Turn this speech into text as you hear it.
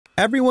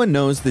Everyone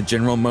knows the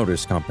General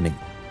Motors Company,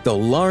 the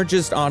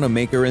largest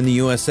automaker in the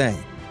USA.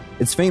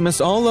 It's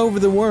famous all over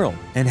the world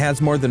and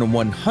has more than a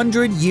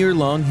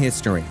 100-year-long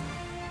history.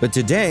 But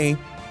today,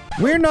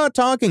 we're not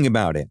talking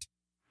about it.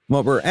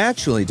 What we're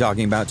actually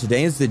talking about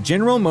today is the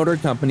General Motor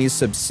Company's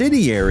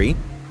subsidiary,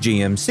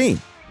 GMC.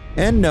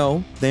 And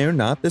no, they're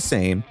not the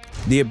same.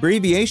 The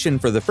abbreviation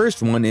for the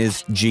first one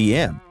is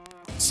GM.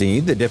 See,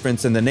 the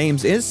difference in the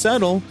names is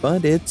subtle,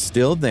 but it's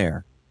still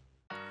there.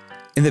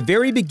 In the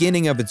very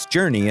beginning of its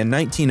journey in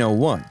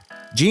 1901,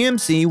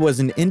 GMC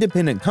was an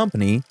independent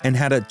company and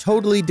had a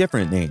totally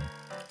different name,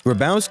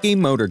 Grabowski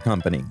Motor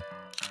Company.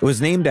 It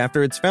was named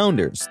after its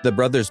founders, the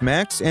brothers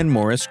Max and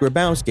Morris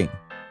Grabowski.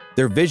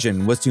 Their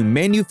vision was to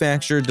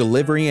manufacture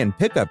delivery and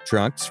pickup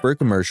trucks for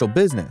commercial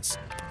business.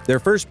 Their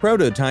first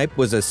prototype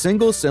was a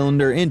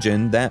single-cylinder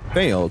engine that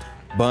failed,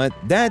 but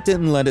that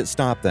didn't let it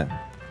stop them.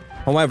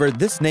 However,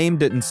 this name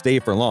didn't stay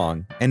for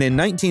long, and in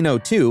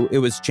 1902 it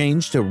was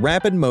changed to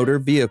Rapid Motor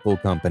Vehicle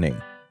Company.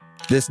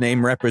 This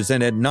name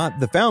represented not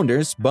the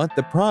founders, but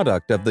the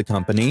product of the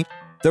company,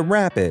 the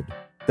Rapid,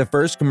 the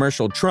first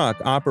commercial truck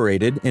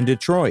operated in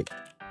Detroit.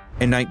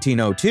 In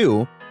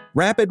 1902,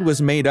 Rapid was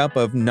made up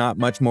of not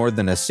much more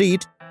than a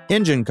seat,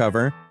 engine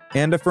cover,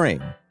 and a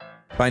frame.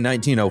 By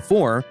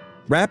 1904,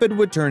 Rapid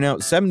would turn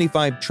out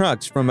 75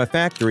 trucks from a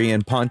factory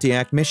in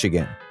Pontiac,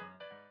 Michigan.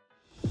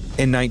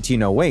 In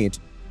 1908,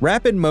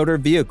 Rapid Motor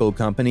Vehicle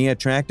Company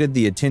attracted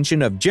the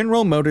attention of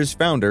General Motors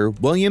founder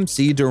William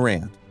C.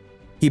 Durant.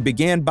 He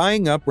began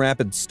buying up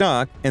Rapid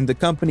stock, and the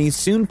company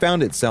soon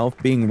found itself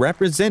being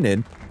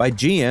represented by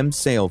GM's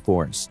sales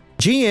force.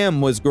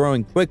 GM was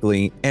growing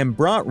quickly and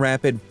brought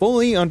Rapid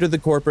fully under the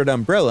corporate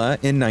umbrella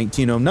in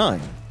 1909,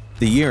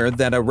 the year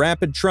that a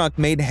Rapid truck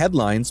made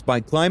headlines by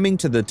climbing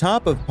to the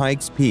top of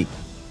Pikes Peak.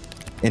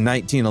 In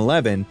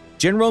 1911,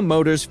 General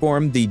Motors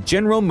formed the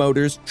General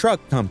Motors Truck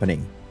Company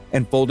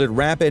and folded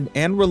Rapid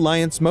and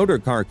Reliance Motor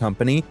Car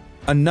Company,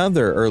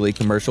 another early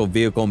commercial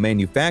vehicle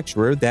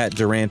manufacturer that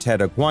Durant had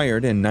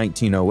acquired in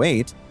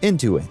 1908,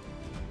 into it.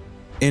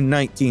 In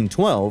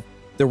 1912,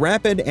 the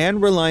Rapid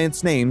and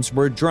Reliance names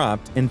were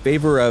dropped in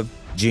favor of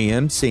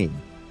GMC.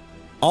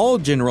 All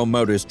General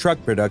Motors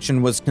truck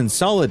production was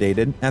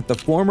consolidated at the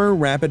former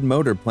Rapid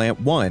Motor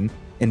Plant 1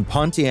 in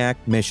Pontiac,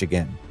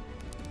 Michigan.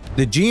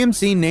 The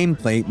GMC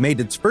nameplate made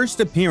its first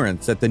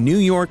appearance at the New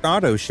York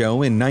Auto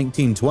Show in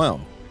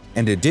 1912,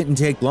 and it didn't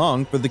take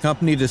long for the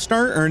company to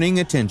start earning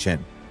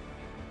attention.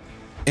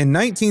 In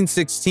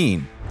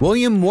 1916,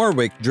 William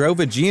Warwick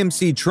drove a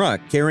GMC truck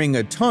carrying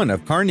a ton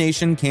of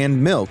Carnation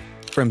canned milk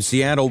from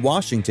Seattle,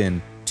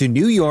 Washington to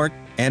New York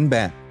and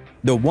back.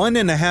 The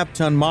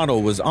 1.5-ton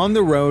model was on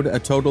the road a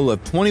total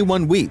of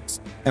 21 weeks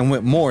and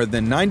went more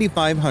than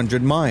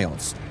 9,500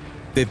 miles.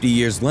 50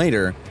 years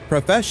later,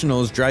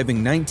 professionals driving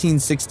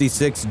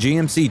 1966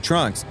 GMC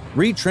trucks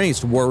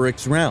retraced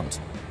Warwick's route.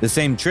 The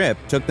same trip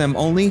took them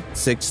only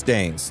 6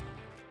 days.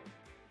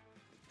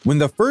 When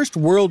the First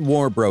World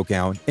War broke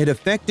out, it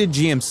affected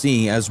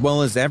GMC as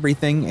well as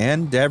everything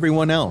and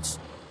everyone else.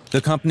 The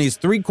company's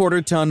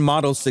 3/4-ton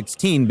Model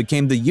 16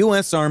 became the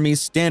U.S. Army's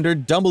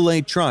standard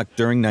AA truck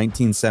during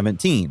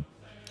 1917.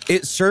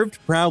 It served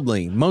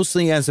proudly,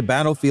 mostly as a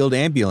battlefield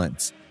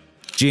ambulance.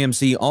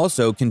 GMC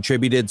also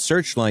contributed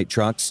searchlight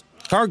trucks,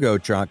 cargo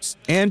trucks,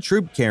 and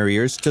troop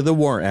carriers to the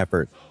war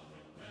effort.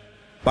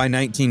 By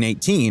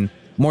 1918,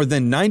 more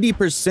than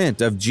 90%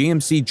 of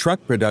GMC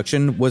truck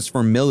production was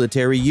for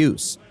military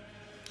use.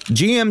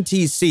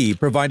 GMTC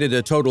provided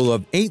a total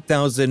of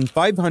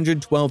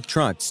 8,512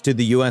 trucks to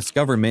the U.S.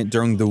 government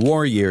during the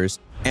war years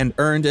and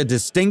earned a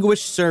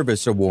Distinguished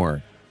Service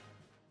Award.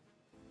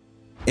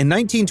 In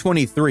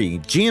 1923,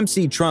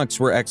 GMC trucks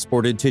were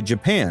exported to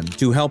Japan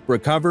to help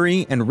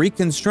recovery and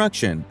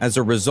reconstruction as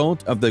a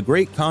result of the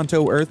Great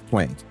Kanto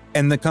earthquake,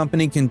 and the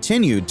company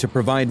continued to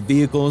provide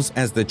vehicles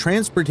as the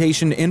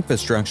transportation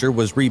infrastructure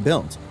was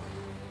rebuilt.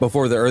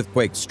 Before the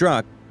earthquake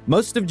struck,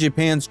 most of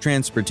Japan's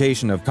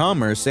transportation of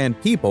commerce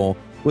and people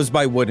was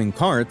by wooden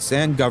carts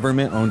and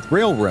government-owned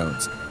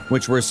railroads,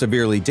 which were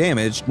severely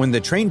damaged when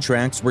the train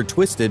tracks were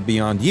twisted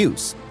beyond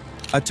use.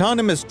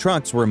 Autonomous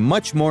trucks were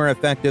much more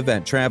effective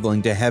at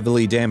traveling to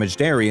heavily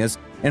damaged areas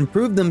and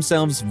proved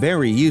themselves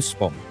very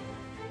useful.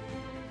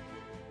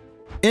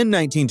 In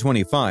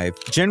 1925,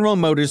 General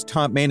Motors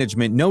top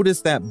management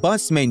noticed that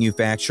bus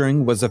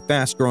manufacturing was a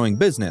fast-growing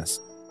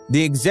business.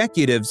 The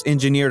executives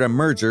engineered a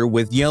merger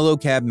with Yellow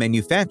Cab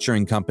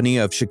Manufacturing Company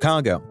of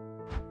Chicago.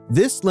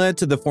 This led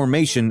to the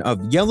formation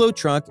of Yellow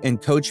Truck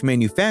and Coach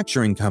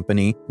Manufacturing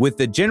Company with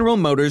the General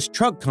Motors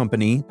Truck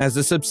Company as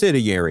a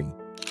subsidiary.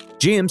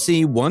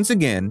 GMC once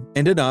again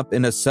ended up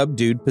in a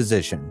subdued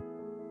position.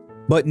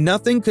 But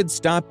nothing could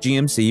stop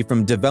GMC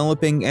from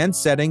developing and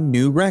setting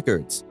new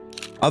records.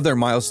 Other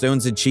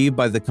milestones achieved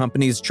by the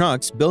company's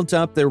trucks built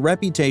up their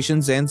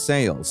reputations and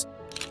sales.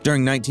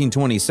 During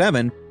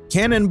 1927,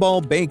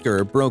 Cannonball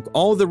Baker broke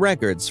all the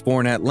records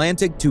for an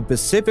Atlantic to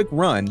Pacific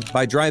run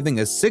by driving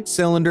a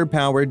 6-cylinder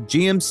powered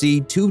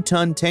GMC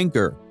 2-ton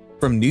tanker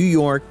from New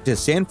York to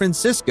San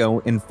Francisco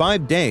in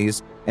 5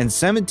 days and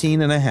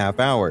 17.5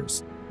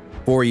 hours.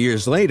 4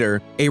 years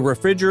later, a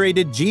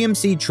refrigerated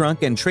GMC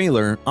truck and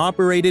trailer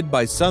operated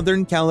by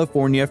Southern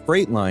California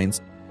Freight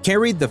Lines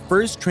carried the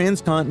first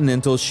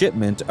transcontinental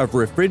shipment of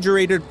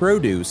refrigerated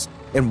produce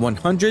in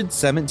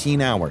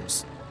 117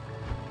 hours.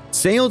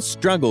 Sales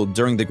struggled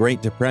during the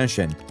Great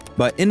Depression,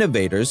 but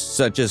innovators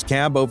such as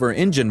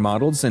cab-over-engine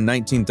models in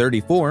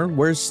 1934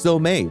 were still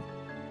made.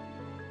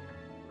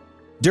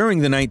 During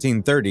the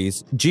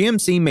 1930s,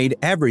 GMC made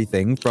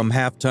everything from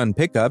half-ton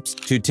pickups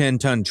to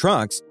 10-ton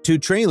trucks to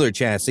trailer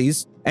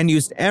chassis and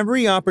used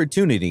every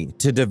opportunity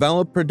to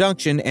develop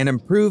production and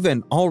improve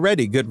an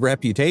already good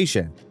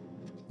reputation.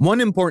 One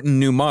important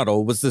new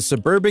model was the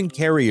Suburban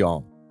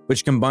Carryall,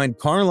 which combined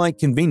car-like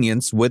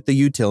convenience with the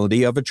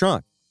utility of a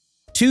truck.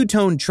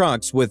 Two-tone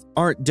trucks with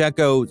Art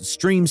Deco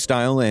stream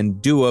style and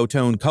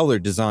duotone color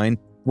design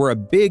were a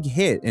big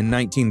hit in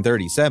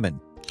 1937,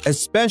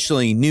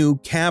 especially new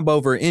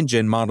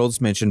cab-over-engine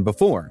models mentioned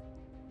before.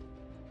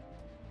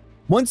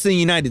 Once the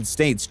United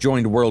States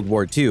joined World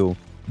War II,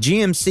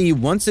 GMC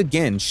once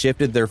again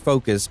shifted their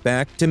focus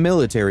back to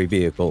military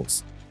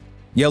vehicles.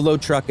 Yellow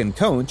Truck and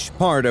Coach,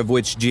 part of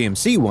which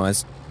GMC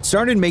was,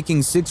 started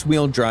making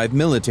six-wheel drive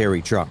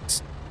military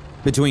trucks.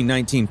 Between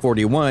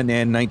 1941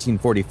 and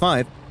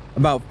 1945,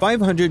 about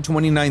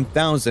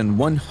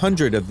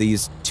 529,100 of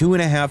these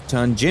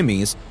 2.5-ton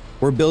Jimmies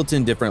were built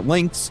in different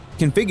lengths,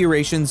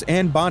 configurations,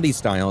 and body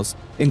styles,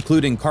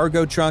 including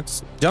cargo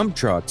trucks, dump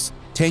trucks,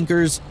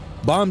 tankers,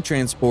 bomb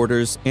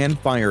transporters, and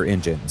fire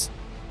engines.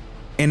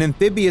 An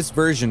amphibious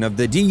version of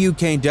the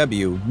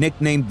DUKW,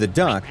 nicknamed the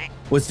Duck,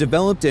 was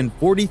developed in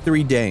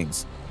 43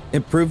 days.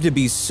 It proved to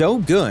be so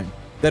good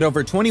that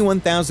over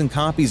 21,000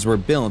 copies were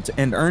built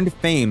and earned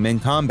fame in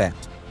combat.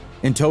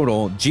 In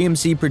total,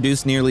 GMC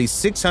produced nearly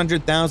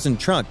 600,000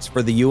 trucks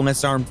for the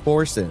U.S. Armed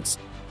Forces.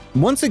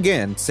 Once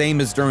again, same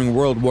as during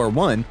World War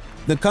I,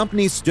 the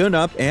company stood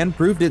up and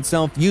proved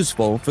itself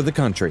useful for the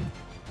country.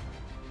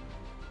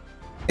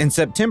 In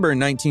September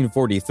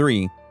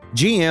 1943,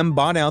 GM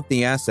bought out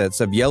the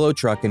assets of Yellow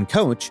Truck and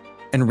Coach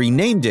and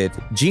renamed it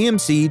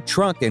GMC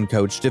Truck and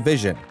Coach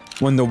Division.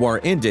 When the war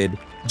ended,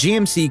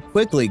 GMC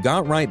quickly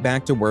got right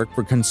back to work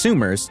for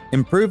consumers,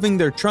 improving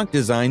their truck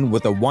design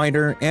with a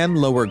wider and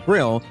lower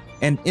grille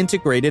and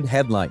integrated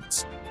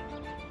headlights.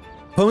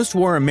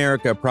 Post-war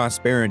America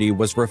prosperity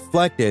was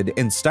reflected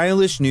in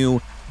stylish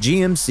new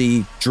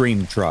GMC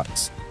Dream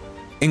trucks.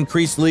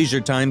 Increased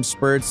leisure time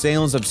spurred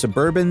sales of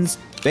Suburbans,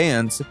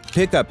 vans,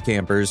 pickup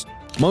campers,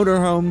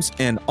 motorhomes,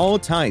 and all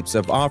types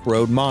of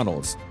off-road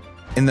models.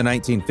 In the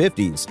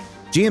 1950s,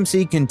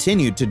 GMC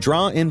continued to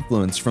draw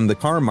influence from the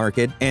car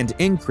market and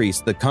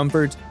increase the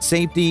comfort,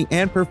 safety,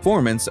 and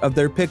performance of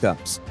their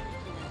pickups.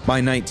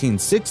 By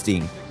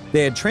 1960,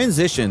 they had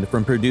transitioned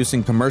from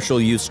producing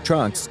commercial-use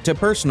trucks to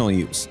personal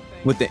use,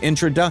 with the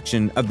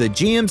introduction of the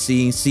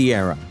GMC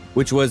Sierra,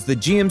 which was the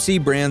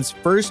GMC brand's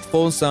first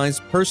full-size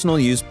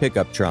personal-use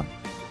pickup truck.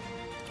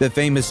 The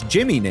famous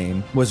Jimmy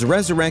name was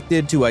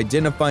resurrected to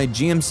identify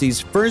GMC's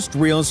first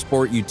real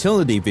sport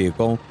utility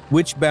vehicle,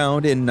 which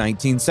bowed in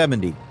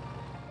 1970.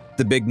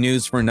 The big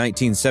news for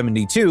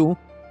 1972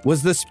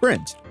 was the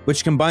Sprint,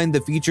 which combined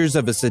the features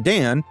of a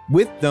sedan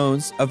with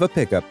those of a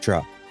pickup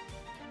truck.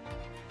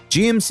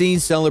 GMC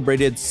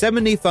celebrated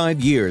 75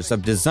 years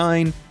of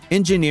design,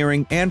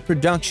 engineering, and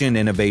production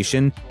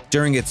innovation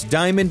during its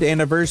diamond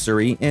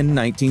anniversary in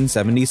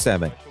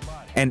 1977.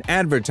 An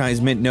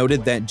advertisement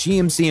noted that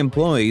GMC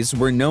employees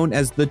were known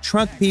as the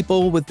truck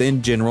people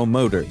within General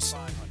Motors.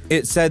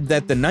 It said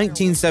that the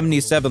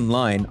 1977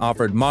 line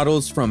offered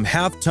models from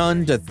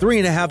half-ton to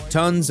 3.5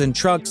 tons and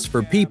trucks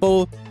for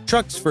people,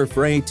 trucks for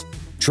freight,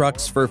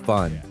 trucks for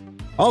fun.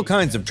 All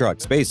kinds of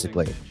trucks,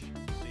 basically.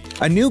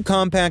 A new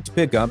compact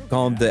pickup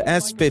called the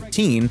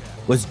S15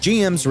 was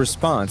GM's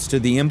response to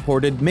the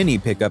imported mini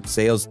pickup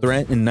sales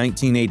threat in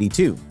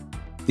 1982.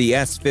 The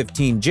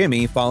S15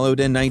 Jimmy followed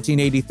in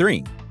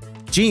 1983.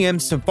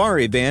 GM's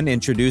Safari van,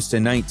 introduced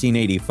in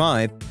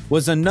 1985,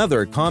 was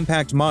another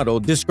compact model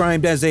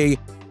described as a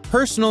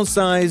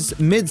personal-size,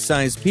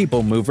 mid-size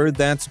people mover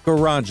that's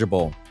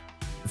garageable.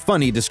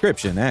 Funny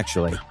description,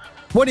 actually.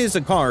 What is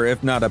a car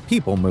if not a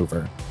people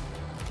mover?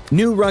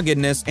 New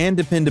ruggedness and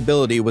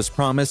dependability was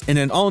promised in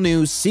an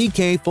all-new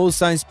CK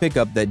full-size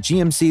pickup that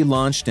GMC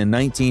launched in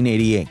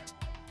 1988.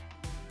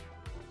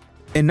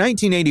 In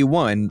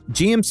 1981,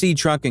 GMC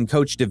Truck and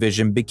Coach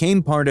Division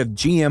became part of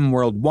GM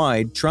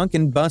Worldwide Truck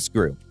and Bus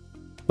Group.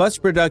 Bus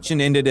production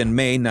ended in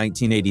May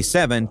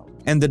 1987,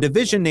 and the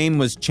division name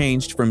was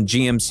changed from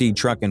GMC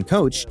Truck and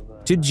Coach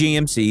to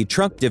GMC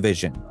Truck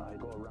Division.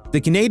 The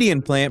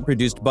Canadian plant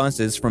produced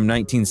buses from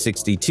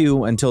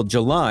 1962 until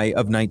July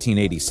of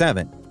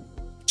 1987.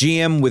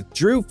 GM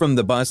withdrew from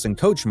the bus and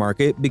coach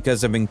market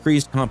because of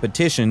increased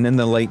competition in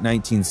the late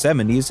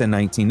 1970s and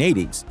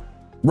 1980s.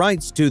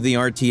 Rights to the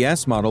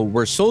RTS model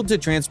were sold to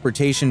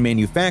Transportation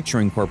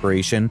Manufacturing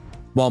Corporation,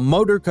 while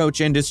Motor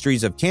Coach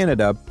Industries of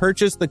Canada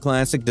purchased the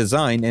classic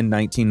design in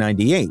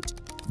 1998.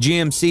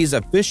 GMC's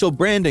official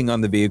branding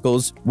on the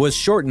vehicles was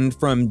shortened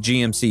from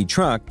GMC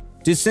Truck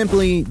to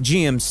simply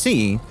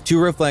GMC to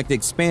reflect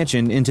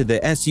expansion into the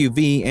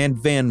SUV and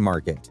van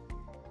market.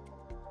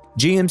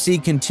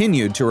 GMC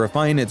continued to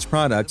refine its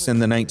products in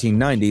the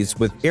 1990s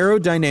with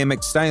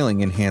aerodynamic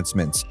styling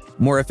enhancements,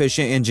 more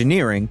efficient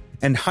engineering,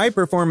 and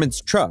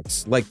high-performance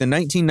trucks like the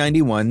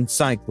 1991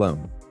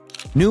 Cyclone.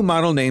 New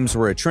model names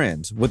were a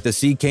trend, with the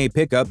CK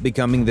pickup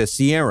becoming the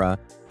Sierra,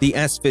 the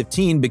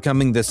S15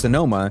 becoming the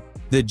Sonoma,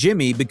 the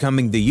Jimmy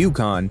becoming the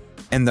Yukon,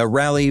 and the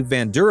Rally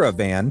Vandura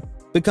van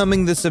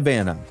becoming the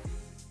Savannah.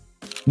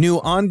 New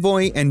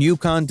Envoy and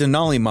Yukon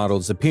Denali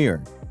models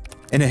appeared.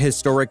 In a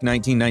historic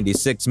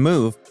 1996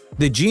 move,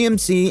 the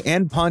GMC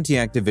and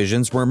Pontiac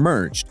divisions were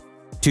merged.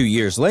 2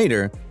 years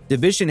later,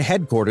 division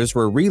headquarters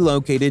were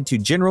relocated to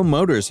General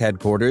Motors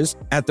headquarters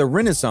at the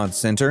Renaissance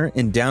Center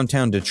in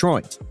downtown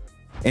Detroit.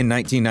 In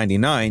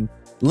 1999,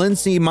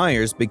 Lindsay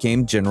Myers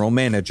became general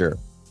manager.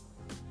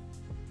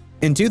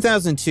 In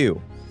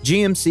 2002,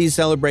 GMC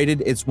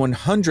celebrated its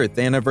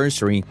 100th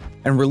anniversary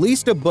and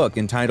released a book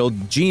entitled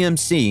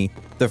GMC: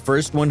 The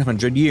First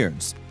 100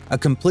 Years, a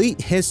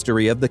complete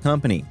history of the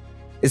company.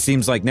 It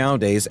seems like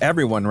nowadays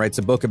everyone writes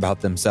a book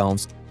about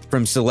themselves,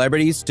 from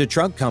celebrities to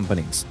truck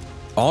companies.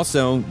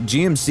 Also,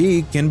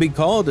 GMC can be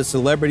called a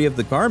celebrity of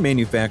the car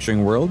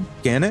manufacturing world,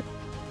 can it?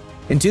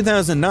 In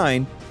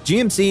 2009,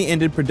 GMC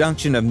ended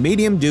production of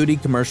medium-duty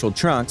commercial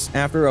trucks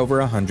after over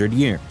 100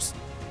 years.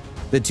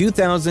 The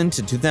 2000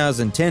 to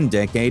 2010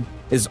 decade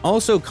is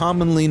also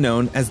commonly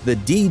known as the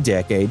D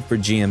decade for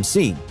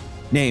GMC,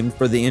 named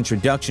for the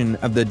introduction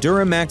of the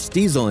Duramax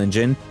diesel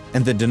engine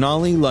and the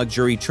Denali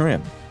luxury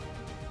trim.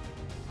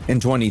 In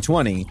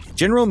 2020,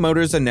 General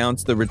Motors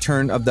announced the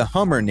return of the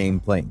Hummer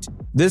nameplate,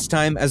 this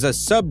time as a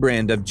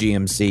sub-brand of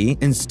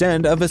GMC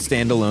instead of a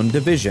standalone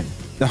division.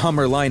 The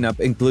Hummer lineup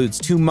includes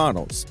 2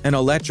 models, an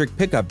electric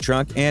pickup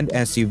truck and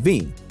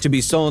SUV, to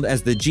be sold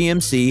as the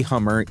GMC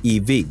Hummer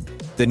EV.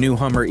 The new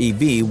Hummer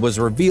EV was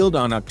revealed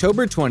on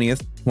October 20th,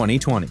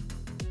 2020.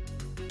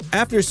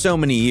 After so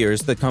many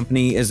years, the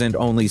company isn't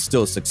only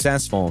still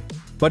successful,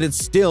 but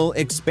it's still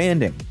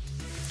expanding.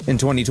 In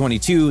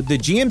 2022, the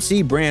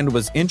GMC brand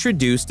was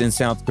introduced in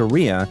South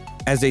Korea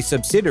as a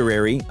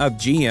subsidiary of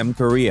GM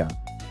Korea.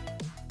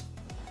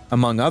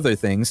 Among other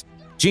things,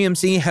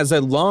 GMC has a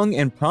long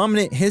and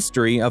prominent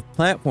history of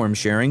platform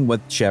sharing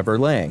with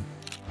Chevrolet.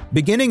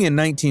 Beginning in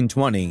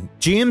 1920,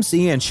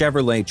 GMC and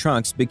Chevrolet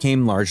trucks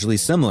became largely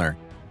similar,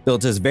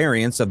 built as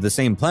variants of the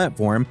same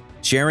platform,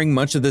 sharing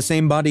much of the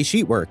same body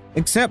sheetwork,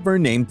 except for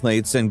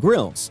nameplates and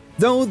grills,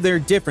 though their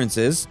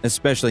differences,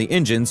 especially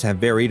engines, have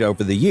varied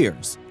over the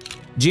years.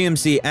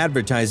 GMC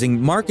advertising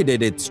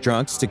marketed its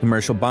trucks to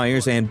commercial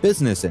buyers and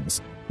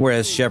businesses,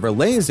 whereas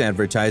Chevrolet's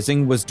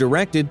advertising was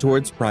directed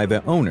towards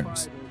private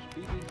owners.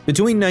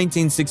 Between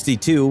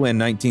 1962 and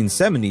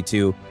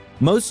 1972,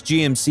 most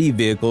GMC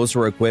vehicles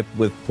were equipped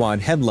with quad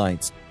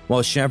headlights,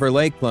 while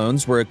Chevrolet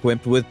clones were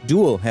equipped with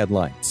dual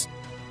headlights.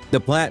 The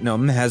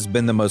Platinum has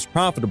been the most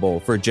profitable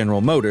for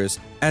General Motors,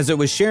 as it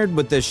was shared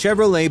with the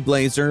Chevrolet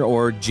Blazer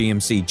or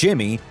GMC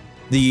Jimmy,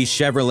 the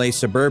Chevrolet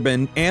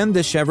Suburban, and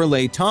the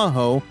Chevrolet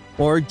Tahoe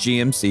or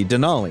GMC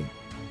Denali.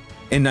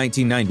 In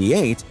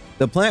 1998,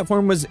 the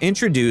platform was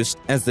introduced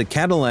as the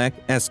Cadillac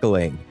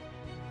Escalade.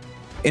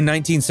 In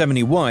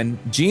 1971,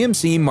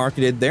 GMC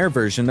marketed their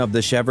version of the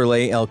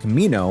Chevrolet El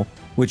Camino,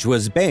 which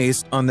was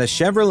based on the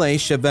Chevrolet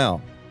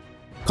Chevelle.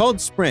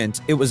 Called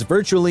Sprint, it was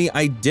virtually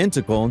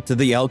identical to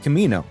the El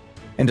Camino,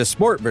 and a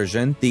sport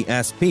version, the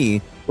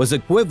SP, was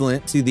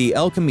equivalent to the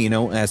El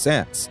Camino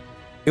SS.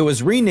 It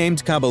was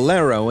renamed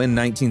Caballero in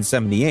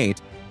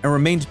 1978 and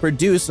remained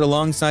produced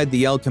alongside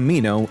the El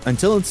Camino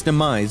until its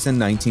demise in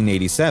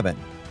 1987.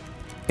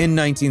 In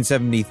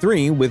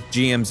 1973, with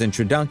GM's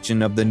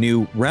introduction of the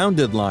new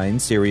Rounded Line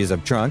series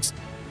of trucks,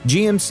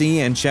 GMC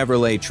and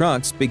Chevrolet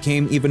trucks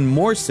became even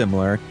more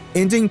similar,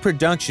 ending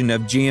production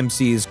of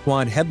GMC's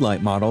quad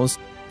headlight models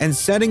and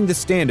setting the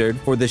standard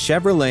for the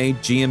Chevrolet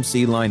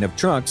GMC line of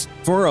trucks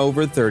for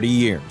over 30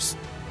 years.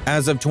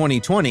 As of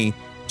 2020,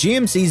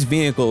 GMC's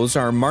vehicles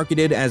are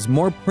marketed as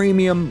more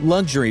premium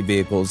luxury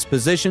vehicles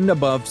positioned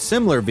above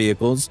similar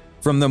vehicles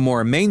from the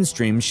more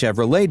mainstream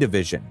Chevrolet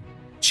division.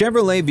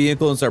 Chevrolet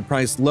vehicles are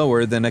priced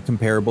lower than a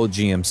comparable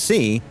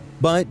GMC,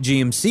 but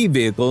GMC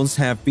vehicles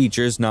have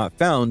features not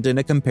found in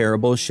a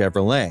comparable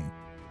Chevrolet.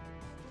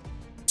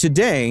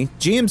 Today,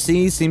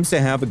 GMC seems to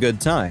have a good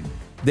time.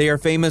 They are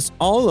famous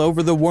all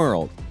over the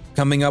world,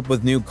 coming up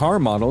with new car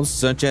models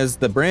such as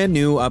the brand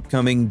new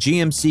upcoming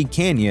GMC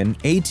Canyon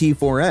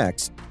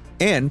AT4X,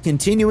 and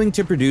continuing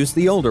to produce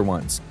the older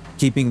ones,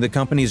 keeping the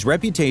company's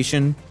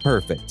reputation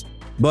perfect.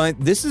 But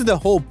this is the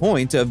whole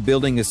point of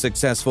building a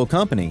successful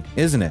company,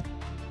 isn't it?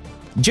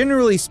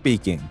 Generally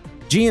speaking,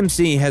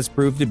 GMC has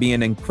proved to be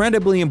an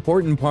incredibly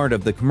important part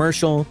of the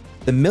commercial,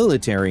 the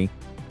military,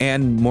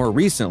 and more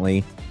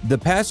recently, the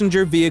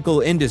passenger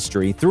vehicle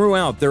industry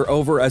throughout their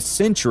over a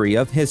century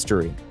of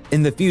history.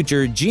 In the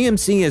future,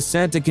 GMC is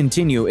set to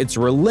continue its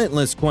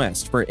relentless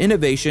quest for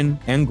innovation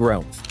and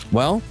growth.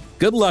 Well,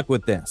 good luck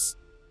with this.